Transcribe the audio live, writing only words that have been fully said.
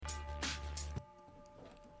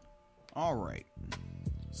All right.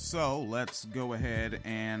 So let's go ahead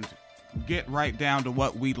and get right down to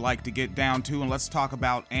what we'd like to get down to, and let's talk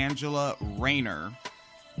about Angela Rayner.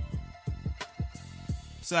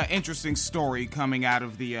 It's an interesting story coming out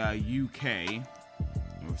of the UK.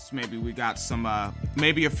 Maybe we got some,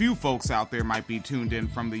 maybe a few folks out there might be tuned in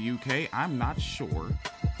from the UK. I'm not sure.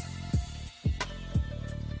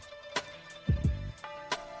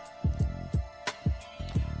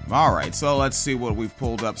 All right, so let's see what we've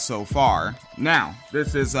pulled up so far. Now,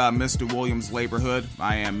 this is Mr. William's LaborHood.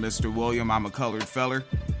 I am Mr. William. I'm a colored feller.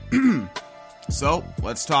 So,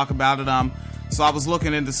 let's talk about it. So I was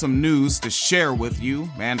looking into some news to share with you,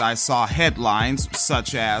 and I saw headlines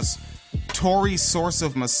such as, Tory source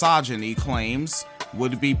of misogyny claims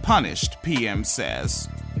would be punished, PM says.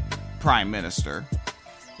 Prime Minister.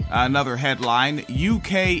 Another headline,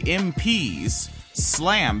 UK MPs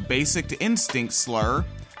slam basic instinct slur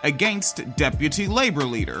against deputy Labour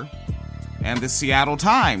leader. And the Seattle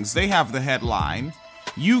Times, they have the headline,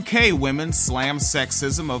 UK women slam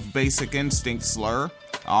sexism of basic instinct slur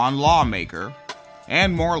on lawmaker.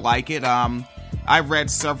 And more like it. I read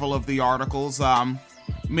several of the articles,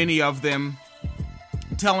 many of them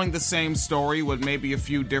telling the same story with maybe a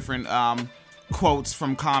few different quotes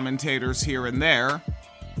from commentators here and there,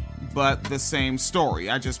 but the same story.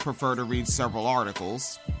 I just prefer to read several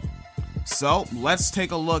articles. So, let's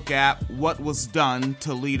take a look at what was done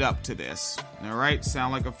to lead up to this. Alright,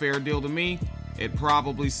 sound like a fair deal to me? It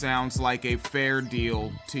probably sounds like a fair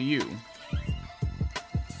deal to you.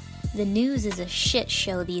 The news is a shit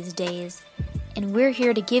show these days, and we're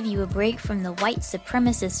here to give you a break from the white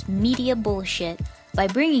supremacist media bullshit by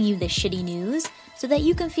bringing you the shitty news so that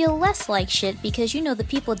you can feel less like shit because you know the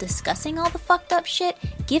people discussing all the fucked up shit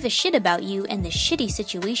give a shit about you and the shitty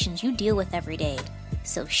situations you deal with every day.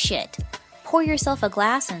 So shit. Pour yourself a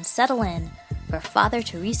glass and settle in for Father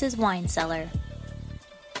Teresa's wine cellar.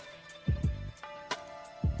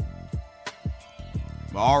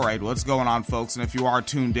 Alright, what's going on, folks? And if you are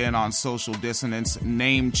tuned in on Social Dissonance,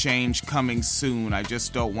 name change coming soon. I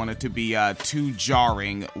just don't want it to be too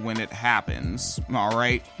jarring when it happens.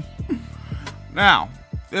 Alright? Now,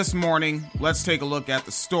 this morning, let's take a look at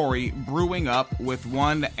the story brewing up with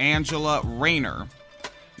one Angela Rayner.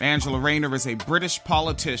 Angela Rayner is a British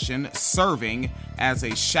politician serving as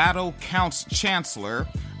a shadow chancellor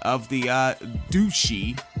of the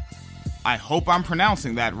Duchy. I hope I'm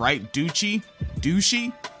pronouncing that right. Duchy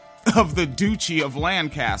of the Duchy of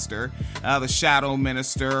Lancaster, the shadow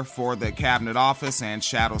minister for the cabinet office and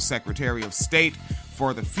shadow secretary of state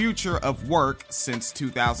for the future of work since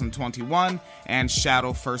 2021, and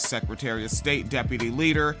shadow first secretary of state, deputy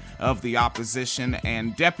leader of the opposition,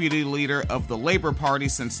 and deputy leader of the Labour Party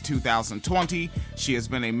since 2020. She has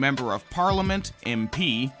been a member of parliament,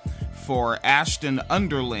 MP, for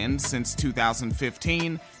Ashton-under-Lyne since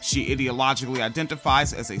 2015. She ideologically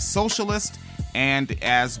identifies as a socialist and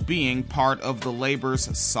as being part of the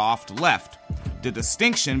Labour's soft left. The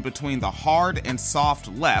distinction between the hard and soft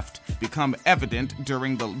left became evident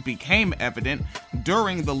during the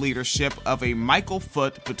leadership of a Michael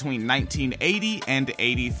Foot between 1980 and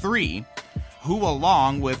 83, who,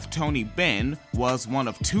 along with Tony Benn, was one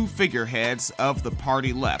of two figureheads of the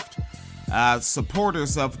party left.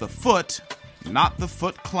 Supporters of the Foot, not the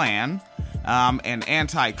Foot Clan, an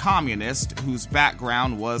anti-communist whose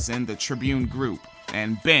background was in the Tribune Group,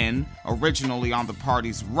 and Benn, originally on the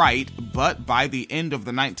party's right, but by the end of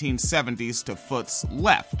the 1970s to Foot's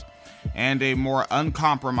left, and a more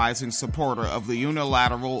uncompromising supporter of the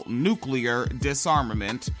unilateral nuclear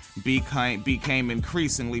disarmament, became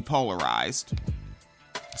increasingly polarized.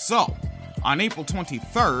 So, on April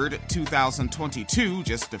 23rd, 2022,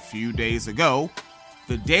 just a few days ago,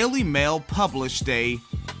 the Daily Mail published a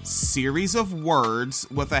series of words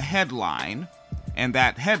with a headline, and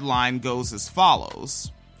that headline goes as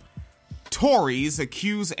follows. Tories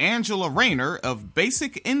accuse Angela Rayner of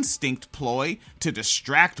basic instinct ploy to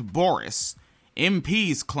distract Boris.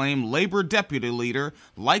 MPs claim Labour deputy leader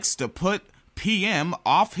likes to put PM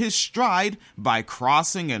off his stride by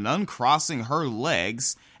crossing and uncrossing her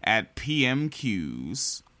legs at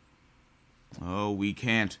PMQs. Oh, we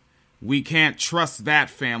can't trust that,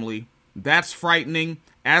 family. That's frightening.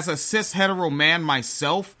 As a cis-hetero man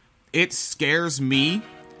myself, it scares me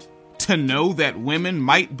to know that women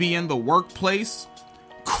might be in the workplace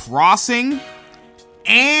crossing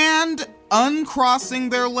and uncrossing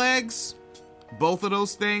their legs. Both of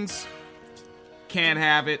those things. Can't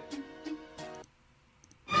have it.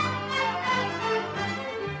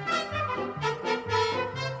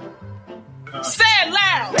 Say it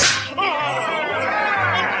loud!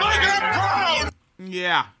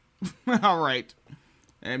 Yeah. All right.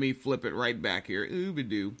 Let me flip it right back here.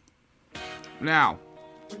 Ooba-doo. Now,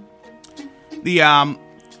 the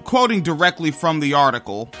quoting directly from the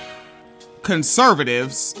article,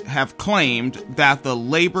 conservatives have claimed that the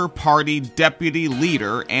Labor Party deputy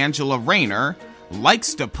leader, Angela Rayner,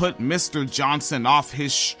 likes to put Mr. Johnson off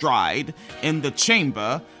his stride in the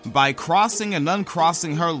chamber by crossing and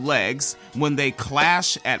uncrossing her legs when they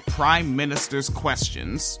clash at Prime Minister's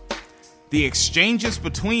questions. The exchanges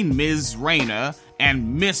between Ms. Rayner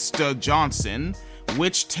and Mr. Johnson,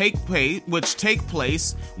 which take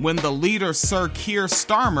place when the leader Sir Keir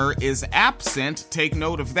Starmer is absent, take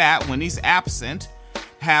note of that, when he's absent,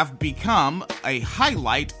 have become a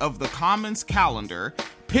highlight of the Commons calendar,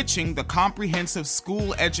 pitching the comprehensive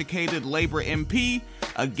school-educated Labour MP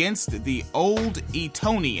against the old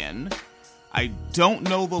Etonian. I don't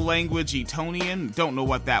know the language Etonian, don't know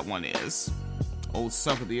what that one is. Old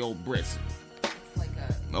stuff of the old Brits. It's like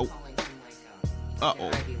calling him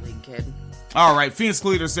an Ivy League kid. All right, Phoenix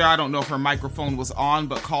Leaders there, I don't know if her microphone was on,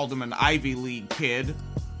 but called him an Ivy League kid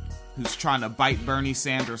who's trying to bite Bernie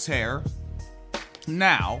Sanders' hair.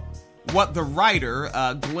 Now, what the writer,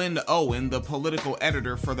 Glenn Owen, the political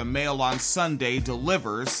editor for the Mail on Sunday,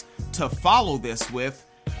 delivers to follow this with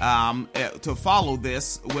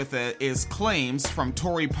is claims from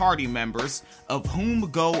Tory party members, of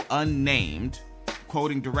whom go unnamed,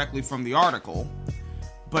 quoting directly from the article.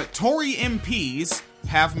 But Tory MPs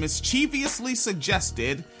have mischievously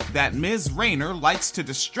suggested that Ms. Rayner likes to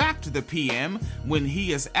distract the PM when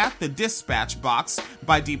he is at the dispatch box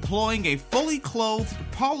by deploying a fully clothed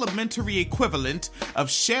parliamentary equivalent of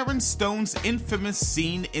Sharon Stone's infamous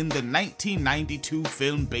scene in the 1992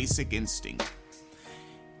 film Basic Instinct.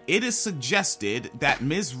 It is suggested that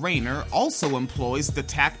Ms. Rayner also employs the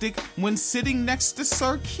tactic when sitting next to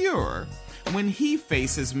Sir Keir, when he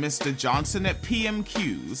faces Mr. Johnson at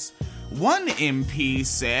PMQs. One MP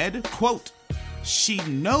said, quote, "She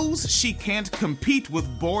knows she can't compete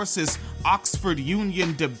with Boris's Oxford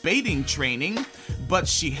Union debating training, but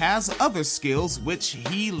she has other skills which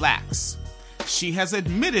he lacks. She has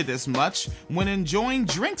admitted as much when enjoying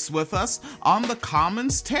drinks with us on the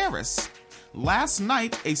Commons terrace." Last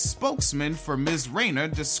night, a spokesman for Ms. Rayner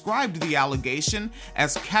described the allegation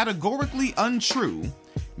as categorically untrue.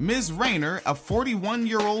 Ms. Rayner, a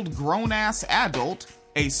 41-year-old grown-ass adult,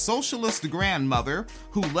 a socialist grandmother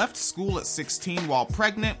who left school at 16 while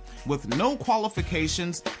pregnant with no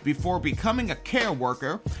qualifications before becoming a care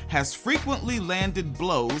worker, has frequently landed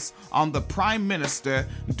blows on the Prime Minister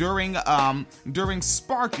during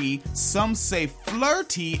sparky, some say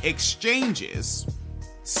flirty exchanges.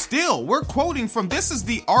 Still, we're quoting from, this is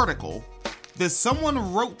the article.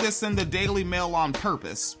 Someone wrote this in the Daily Mail on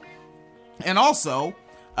purpose. And also,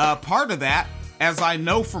 part of that, as I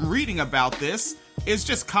know from reading about this, is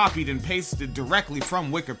just copied and pasted directly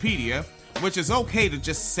from Wikipedia, which is okay to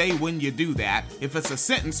just say when you do that. If it's a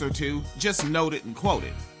sentence or two, just note it and quote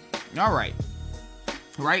it. All right.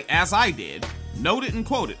 Right, as I did. Note it and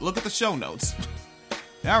quote it. Look at the show notes.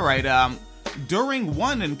 All right, during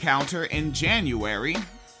one encounter in January,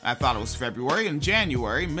 I thought it was February, in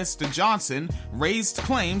January, Mr. Johnson raised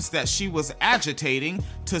claims that she was agitating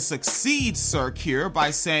to succeed Sir Keir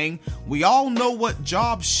by saying, "We all know what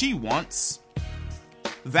job she wants."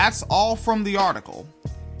 That's all from the article.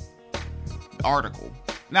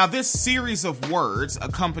 Now, this series of words,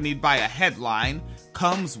 accompanied by a headline,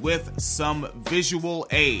 comes with some visual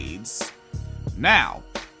aids. Now,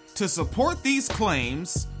 to support these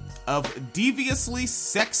claims of deviously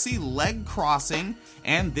sexy leg crossing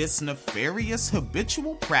and this nefarious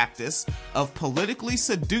habitual practice of politically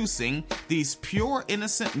seducing these pure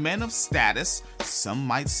innocent men of status, some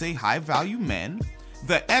might say high-value men,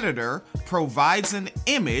 the editor provides an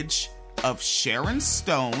image of Sharon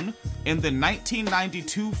Stone in the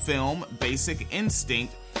 1992 film Basic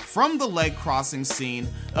Instinct from the leg crossing scene,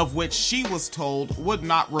 of which she was told would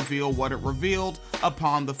not reveal what it revealed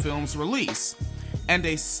upon the film's release, and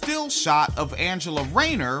a still shot of Angela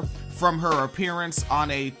Rayner from her appearance on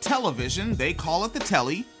a television, they call it the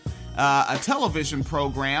telly, a television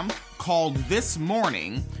program called This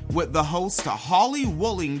Morning, with the hosts Holly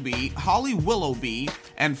Willoughby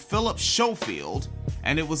and Philip Schofield,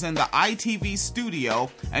 and it was in the ITV studio,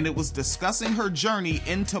 and it was discussing her journey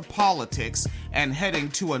into politics and heading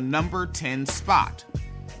to a number 10 spot.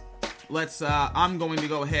 I'm going to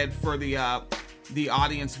go ahead for the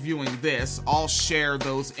audience viewing this. I'll share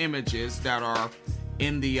those images that are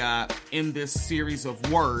in this series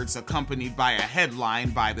of words accompanied by a headline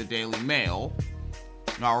by the Daily Mail.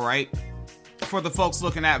 All right. For the folks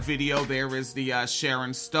looking at video, there is the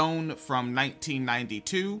Sharon Stone from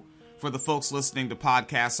 1992. For the folks listening to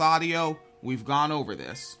podcast audio, We've gone over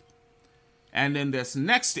this. And then this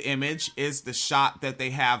next image is the shot that they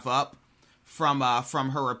have up from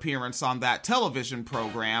her appearance on that television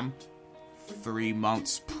program 3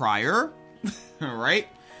 months prior, right?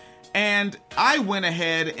 And I went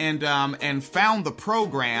ahead and found the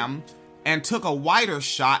program and took a wider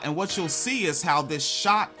shot, and what you'll see is how this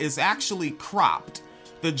shot is actually cropped.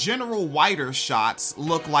 The general wider shots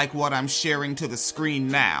look like what I'm sharing to the screen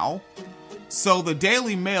now. So the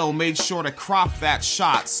Daily Mail made sure to crop that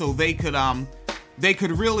shot so they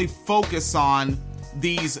could really focus on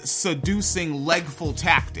these seducing legful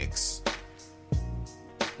tactics.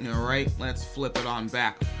 All right, let's flip it on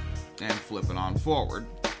back and flip it on forward.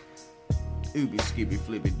 Ooby skibby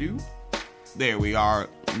flippy doo. There we are,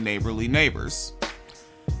 neighborly neighbors.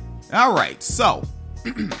 All right, so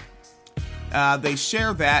they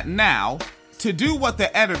share that now. To do what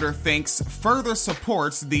the editor thinks further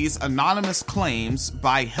supports these anonymous claims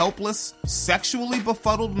by helpless, sexually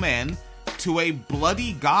befuddled men to a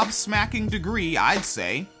bloody gobsmacking degree, I'd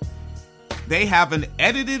say. They have an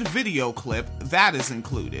edited video clip that is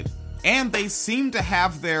included, and they seem to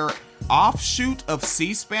have their offshoot of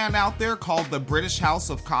C-SPAN out there called the British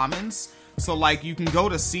House of Commons. So like you can go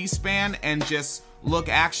to C-SPAN and just look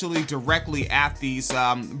actually directly at these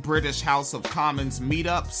British House of Commons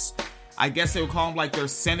meetups. I guess they would call them like their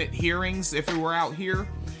Senate hearings if it were out here.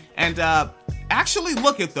 And actually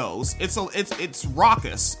look at those. It's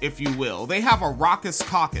raucous, if you will. They have a raucous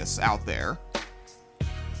caucus out there.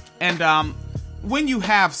 And when you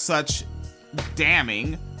have such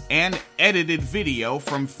damning and edited video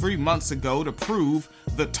from 3 months ago to prove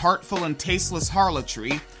the tartful and tasteless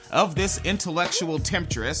harlotry of this intellectual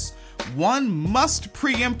temptress, one must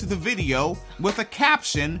preempt the video with a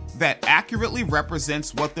caption that accurately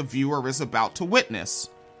represents what the viewer is about to witness.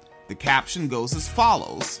 The caption goes as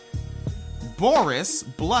follows: Boris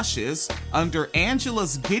blushes under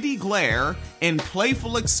Angela's giddy glare in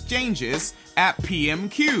playful exchanges at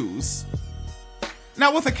PMQs.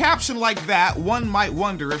 Now, with a caption like that, one might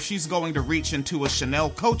wonder if she's going to reach into a Chanel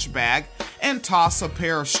Coach bag and toss a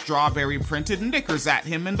pair of strawberry-printed knickers at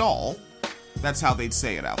him and all. That's how they'd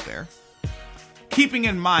say it out there. Keeping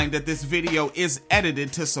in mind that this video is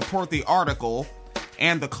edited to support the article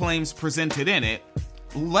and the claims presented in it,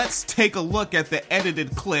 let's take a look at the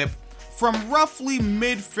edited clip from roughly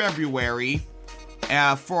mid-February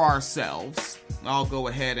for ourselves. I'll go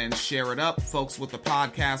ahead and share it up. Folks with the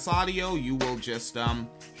podcast audio, you will just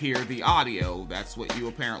hear the audio. That's what you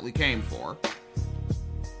apparently came for.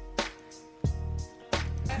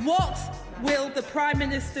 What will the Prime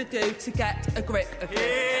Minister do to get a grip of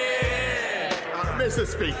this? Mr.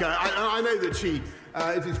 Speaker, I know that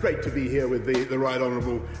it is great to be here with the Right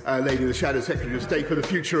Honourable Lady, the Shadow Secretary of State, for the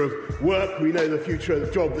future of work. We know the future of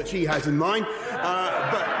the job that she has in mind.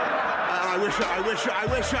 But I wish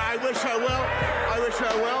her well.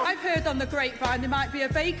 I've heard on the grapevine there might be a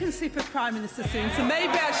vacancy for Prime Minister soon, so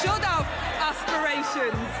maybe I should have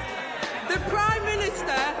aspirations. The Prime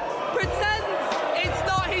Minister pretends it's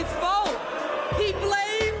not his fault. He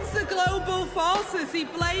blames the global forces. He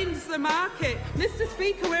blames the market. Mr.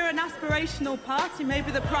 Speaker, we're an aspirational party.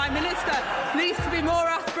 Maybe the Prime Minister needs to be more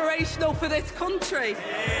aspirational for this country.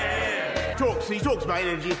 He talks about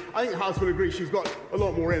energy. I think the House will agree she's got a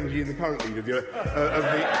lot more energy than the current leader of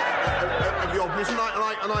the opposition, and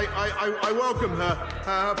I welcome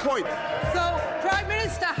her point. So, Prime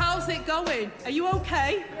Minister, how's it going? Are you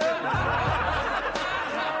okay?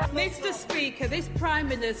 Mr. Speaker, this Prime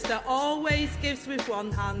Minister always gives with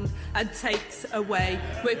one hand and takes away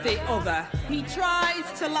with the other. He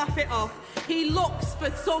tries to laugh it off. He looks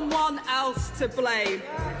for someone else to blame.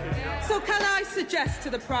 So can I suggest to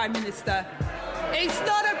the Prime Minister, it's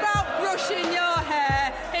not about brushing your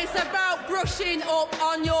hair, it's about brushing up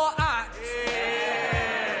on your act.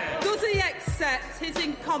 Does he accept his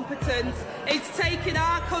incompetence is taking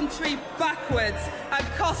our country backwards and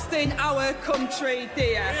costing our country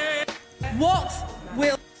dear? What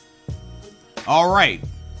will... All right,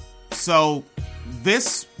 so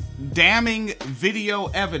this damning video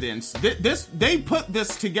evidence, they put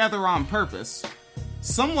this together on purpose.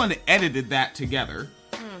 Someone edited that together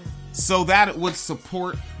so that it would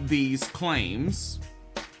support these claims.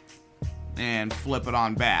 And flip it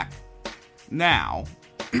on back. Now,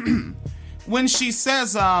 when she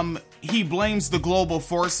says he blames the global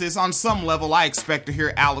forces, on some level I expect to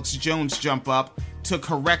hear Alex Jones jump up to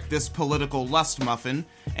correct this political lust muffin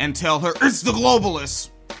and tell her it's the globalists.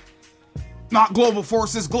 Not global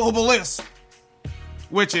forces, globalists.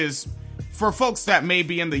 Which is, for folks that may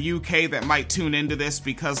be in the UK that might tune into this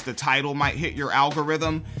because the title might hit your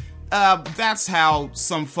algorithm, that's how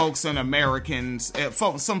some folks in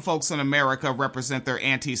some folks in America represent their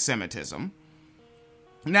anti-Semitism.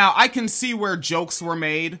 Now, I can see where jokes were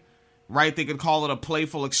made, right? They could call it a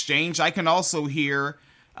playful exchange. I can also hear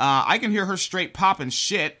her straight popping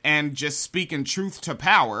shit and just speaking truth to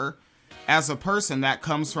power as a person that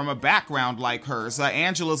comes from a background like hers.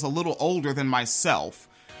 Angela's a little older than myself.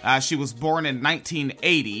 She was born in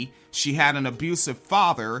 1980. She had an abusive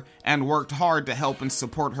father and worked hard to help and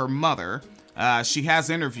support her mother. She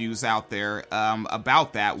has interviews out there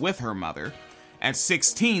about that with her mother. At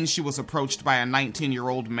 16, she was approached by a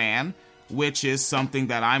 19-year-old man, which is something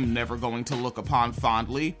that I'm never going to look upon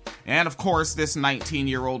fondly. And of course, this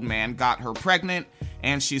 19-year-old man got her pregnant,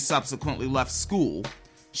 and she subsequently left school.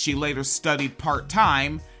 She later studied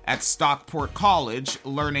part-time at Stockport College,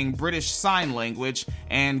 learning British Sign Language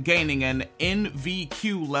and gaining an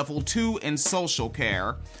NVQ Level 2 in social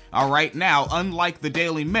care. Alright, now, unlike the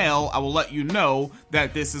Daily Mail, I will let you know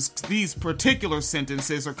that these particular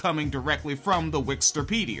sentences are coming directly from the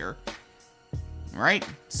Wikipedia. Alright,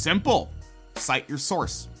 simple. Cite your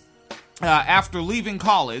source. After leaving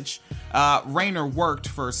college, Rayner worked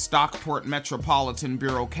for Stockport Metropolitan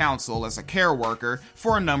Borough Council as a care worker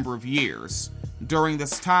for a number of years. During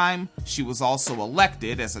this time, she was also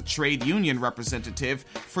elected as a trade union representative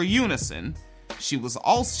for Unison. She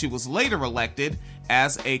was later elected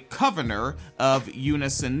as a governor of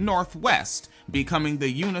Unison Northwest, becoming the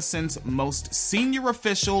Unison's most senior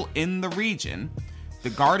official in the region. The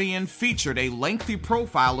Guardian featured a lengthy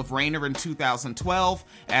profile of Rayner in 2012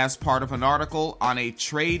 as part of an article on a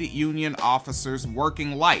trade union officer's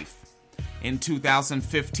working life. In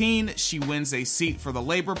 2015, she wins a seat for the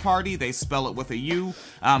Labor Party. They spell it with a U.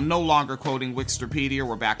 No longer quoting Wikipedia.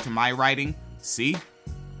 We're back to my writing. See?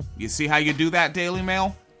 You see how you do that, Daily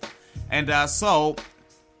Mail? And so,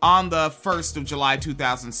 on the 1st of July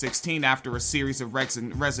 2016, after a series of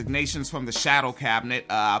resignations from the Shadow Cabinet,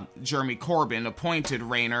 Jeremy Corbyn appointed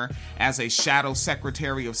Rayner as a Shadow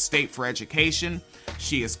Secretary of State for Education.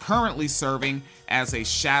 She is currently serving as a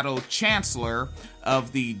Shadow Chancellor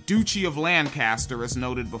of the Duchy of Lancaster, as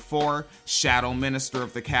noted before, Shadow Minister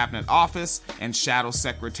of the Cabinet Office, and Shadow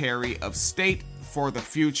Secretary of State for the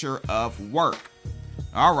Future of Work.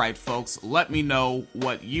 Alright, folks, let me know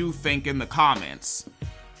what you think in the comments.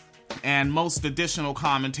 And most additional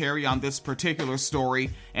commentary on this particular story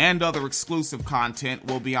and other exclusive content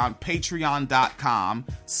will be on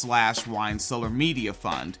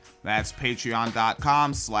patreon.com/WineCellarMediaFund. That's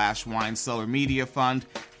patreon.com/WineCellarMediaFund.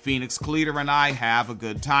 Phoenix Cleater and I have a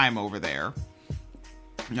good time over there.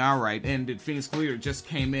 Alright, and Phoenix Cleater just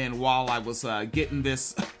came in while I was getting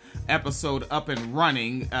this episode up and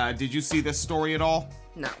running. Did you see this story at all?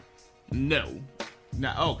 No.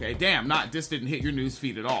 Okay, damn, this didn't hit your news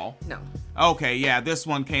feed at all. No. Okay, yeah, this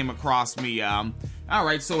one came across me.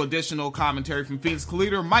 Alright, so additional commentary from Phoenix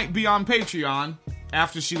Cleater might be on Patreon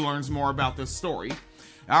after she learns more about this story.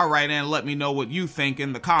 Alright, and let me know what you think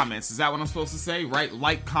in the comments. Is that what I'm supposed to say, right?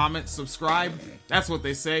 Like, comment, subscribe? That's what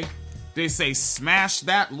they say. They say smash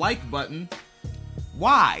that like button.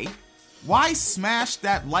 Why? Why smash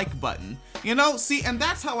that like button? You know, see, and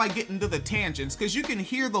that's how I get into the tangents, because you can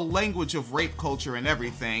hear the language of rape culture and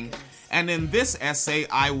everything, and in this essay,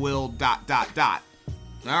 I will ...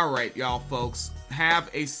 Alright, y'all folks, have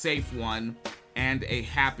a safe one, and a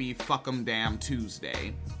happy fuck 'em damn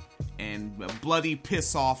Tuesday, and bloody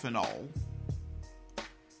piss off and all.